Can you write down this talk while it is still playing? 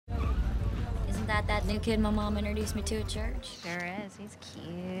Isn't that new kid my mom introduced me to at church? Sure is. He's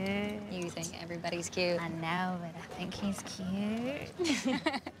cute. You think everybody's cute? I know, but I think he's cute.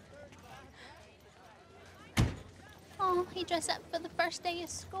 Oh, he dressed up for the first day of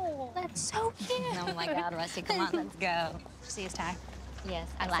school. That's so cute. Oh my God, Rusty, come on, let's go. See his tie? Yes,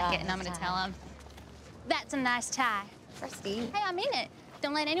 I like it, and I'm gonna tell him. That's a nice tie. Rusty. Hey, I mean it.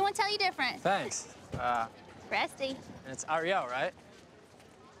 Don't let anyone tell you different. Thanks. Rusty. It's Ariel, right?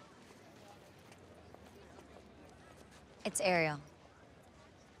 It's Ariel.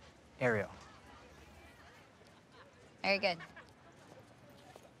 Ariel. Very good.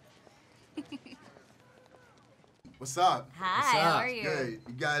 What's up? Hi, how are you? Good.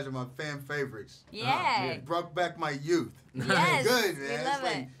 You guys are my fan favorites. Yeah. You brought back my youth. Yes. Good, man. We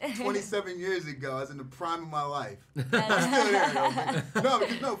love it's like 27 years ago. I was in the prime of my life. I'm That's still there, though.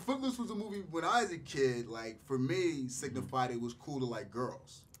 Because Footloose was a movie when I was a kid, like, for me, signified it was cool to like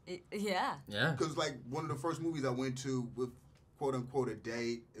girls. Yeah. Yeah. Because, like, one of the first movies I went to with quote-unquote a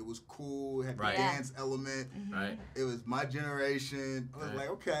date, it was cool, it had the Right. dance element. Right. It was my generation. I was Right. like,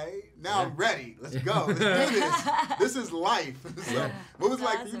 okay, now I'm ready. Let's go. Let's do this. This is life. So, what was it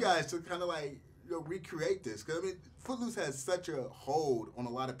like for you guys to kind of like recreate this? Because I mean, Footloose has such a hold on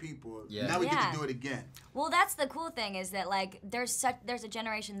a lot of people. Yeah. Now we get to do it again. Well, that's the cool thing is that like there's a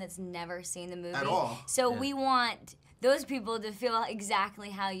generation that's never seen the movie At all. So we want those people to feel exactly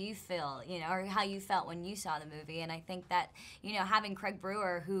how you feel, you know, or how you felt when you saw the movie. And I think that, you know, having Craig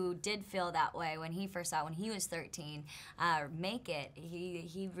Brewer, who did feel that way when he first saw it when he was 13, make it,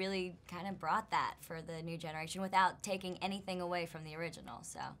 he really kind of brought that for the new generation without taking anything away from the original,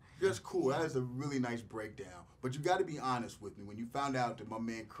 so. That's cool. That is a really nice breakdown. But you got to be honest with me. When you found out that my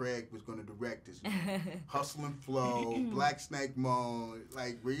man Craig was going to direct this, Hustle and Flow, Black Snake Moan,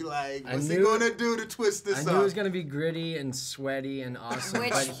 like, were you like, what's he going to do to twist this up? I knew it was going to be gritty and sweaty and awesome,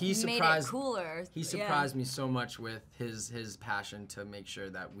 Which but he surprised, made it cooler. He surprised me so much with his passion to make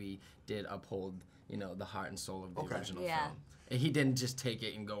sure that we did uphold, you know, the heart and soul of the original film. He didn't just take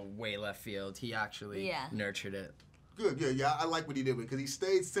it and go way left field. He actually nurtured it. Good, yeah, I like what he did because he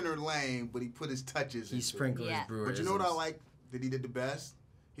stayed center lane, but he put his touches. He sprinkled his brewerisms. But you know what I like that he did the best?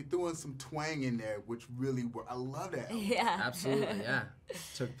 He threw in some twang in there, which really worked. I love that. Yeah. Absolutely, yeah.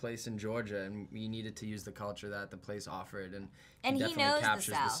 Took place in Georgia, and we needed to use the culture that the place offered, and he definitely knows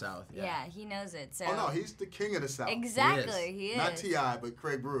captures the South. Yeah, He knows it. So. Oh no, he's the king of the South. Exactly, he is. Not T.I., but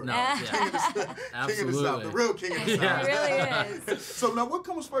Craig Brewer. No, king of the South, the real king of the South. He really is. So now, what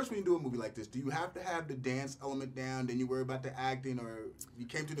comes first when you do a movie like this? Do you have to have the dance element down, then you worry about the acting, or you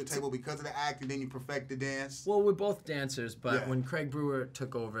came to the table because of the acting, then you perfect the dance? Well, we're both dancers, but when Craig Brewer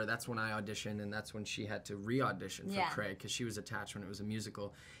took over, that's when I auditioned, and that's when she had to re-audition for Craig, because she was attached when it was a musical.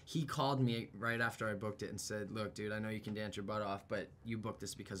 He called me right after I booked it and said, look, dude, I know you can dance your butt off, but you booked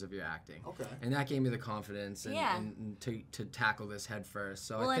this because of your acting. Okay. And that gave me the confidence and to tackle this head first.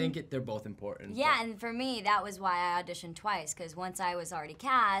 So I think they're both important. Yeah, and for me, that was why I auditioned twice, because once I was already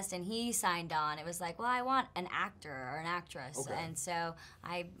cast and he signed on, it was like, well, I want an actor or an actress. Okay. And so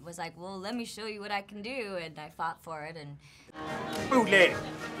I was like, well, let me show you what I can do, and I fought for it. And Bootleg.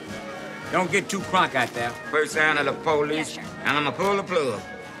 Don't get too crunk out there. First sound of the police, and I'm gonna pull the plug.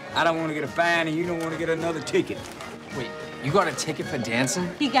 I don't want to get a fine, and you don't want to get another ticket. Wait, you got a ticket for dancing?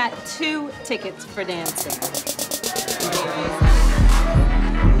 He got 2 tickets for dancing.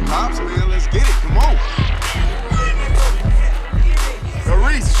 Pops, man, let's get it. Come on. Yo,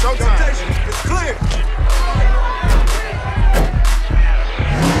 Reese, showtime. It's clear.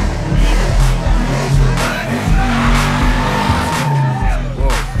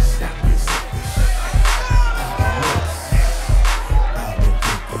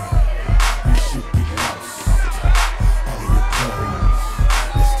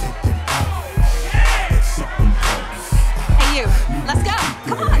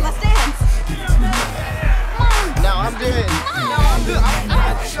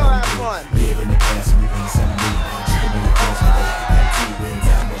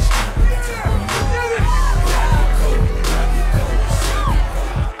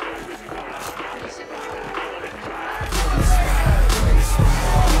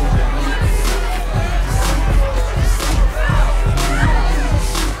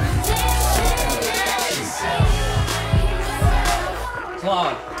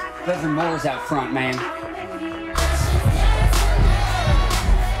 Claude, Reverend Moore's out front, man.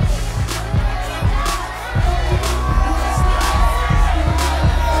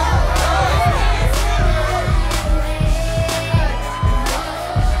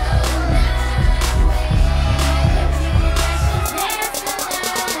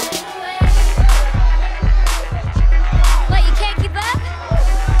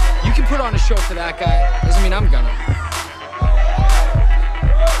 put on a show for that guy, doesn't mean I'm gonna.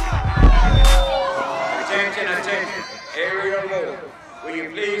 Attention, attention. Area Moore, will you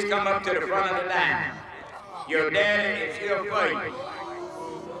please come up to the front of the line? Your daddy is here for you.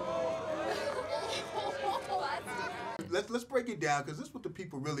 Let's break it down, because this is what the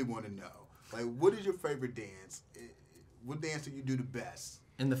people really want to know. Like, what is your favorite dance? What dance do you do the best?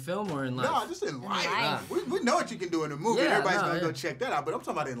 In the film or in life? No, just in life. We know what you can do in a movie. Yeah, Everybody's going to go check that out, but I'm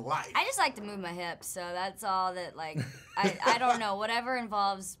talking about in life. I just like to move my hips, so that's all that, like, I don't know. Whatever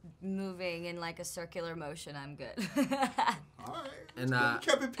involves moving in, like, a circular motion, I'm good. All right. And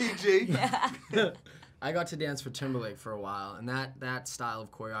kept it PG. Yeah. I got to dance for Timberlake for a while, and that style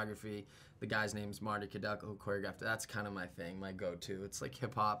of choreography, the guy's name's Marty Caducco, who choreographed it. That's kind of my thing, my go-to. It's like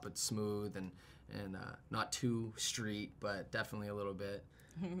hip-hop, but smooth and not too street, but definitely a little bit.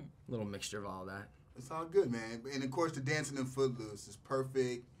 A little mixture of all that. It's all good, man. And, of course, the dancing in Footloose is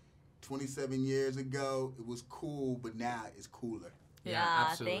perfect. 27 years ago, it was cool, but now it's cooler. Yeah,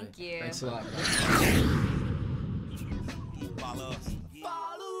 absolutely. thank you. Thanks a lot. Follow us.